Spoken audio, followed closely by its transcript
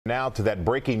Now to that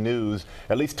breaking news.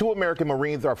 At least 2 American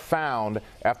Marines are found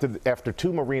after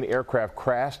 2 Marine aircraft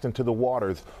crashed into the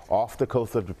waters off the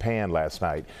coast of Japan last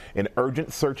night. An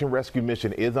urgent search and rescue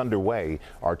mission is underway.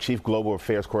 Our Chief Global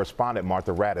Affairs correspondent,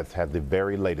 Martha Raddatz, has the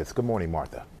very latest. Good morning,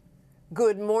 Martha.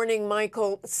 Good morning,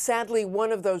 Michael. Sadly,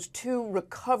 one of those 2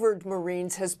 recovered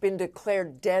Marines has been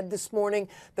declared dead this morning.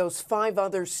 Those 5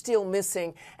 others still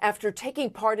missing after taking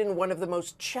part in one of the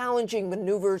most challenging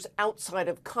maneuvers outside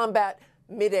of combat,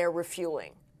 mid-air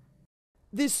refueling.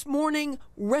 This morning,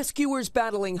 rescuers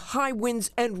battling high winds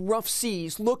and rough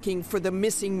seas looking for the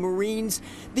missing Marines.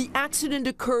 The accident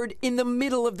occurred in the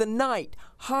middle of the night,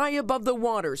 high above the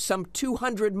water, some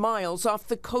 200 miles off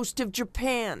the coast of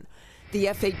Japan. The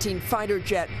F-18 fighter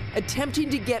jet attempting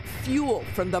to get fuel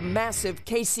from the massive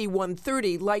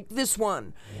KC-130 like this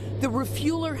one. The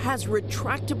refueler has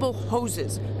retractable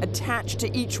hoses attached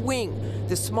to each wing.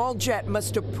 The small jet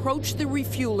must approach the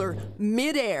refueler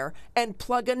mid-air and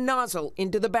plug a nozzle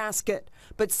into the basket.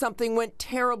 But something went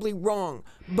terribly wrong,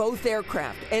 both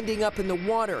aircraft ending up in the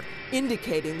water,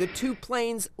 indicating the 2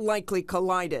 planes likely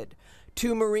collided.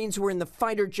 2 Marines were in the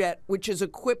fighter jet, which is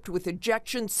equipped with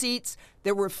ejection seats.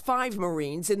 There were 5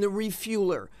 Marines in the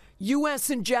refueler. U.S.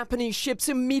 and Japanese ships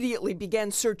immediately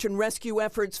began search and rescue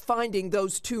efforts finding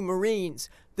those 2 Marines.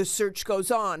 The search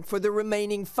goes on for the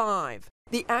remaining 5.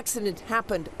 The accident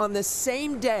happened on the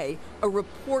same day a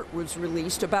report was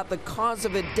released about the cause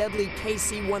of a deadly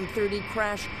KC-130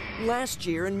 crash last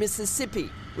year in Mississippi,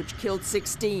 which killed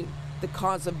 16. The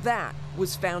cause of that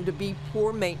was found to be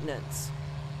poor maintenance.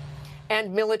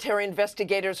 And military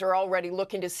investigators are already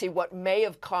looking to see what may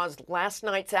have caused last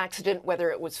night's accident,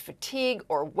 whether it was fatigue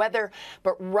or weather.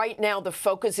 But right now, the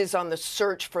focus is on the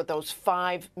search for those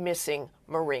 5 missing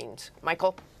Marines.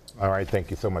 Michael? All right.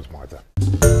 Thank you so much, Martha.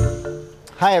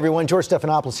 Hi, everyone. George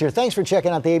Stephanopoulos here. Thanks for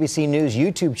checking out the ABC News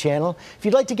YouTube channel. If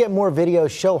you'd like to get more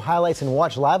videos, show highlights, and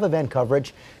watch live event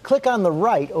coverage, click on the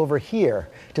right over here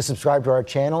to subscribe to our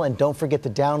channel. And don't forget to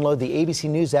download the ABC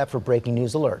News app for breaking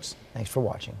news alerts. Thanks for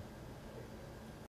watching.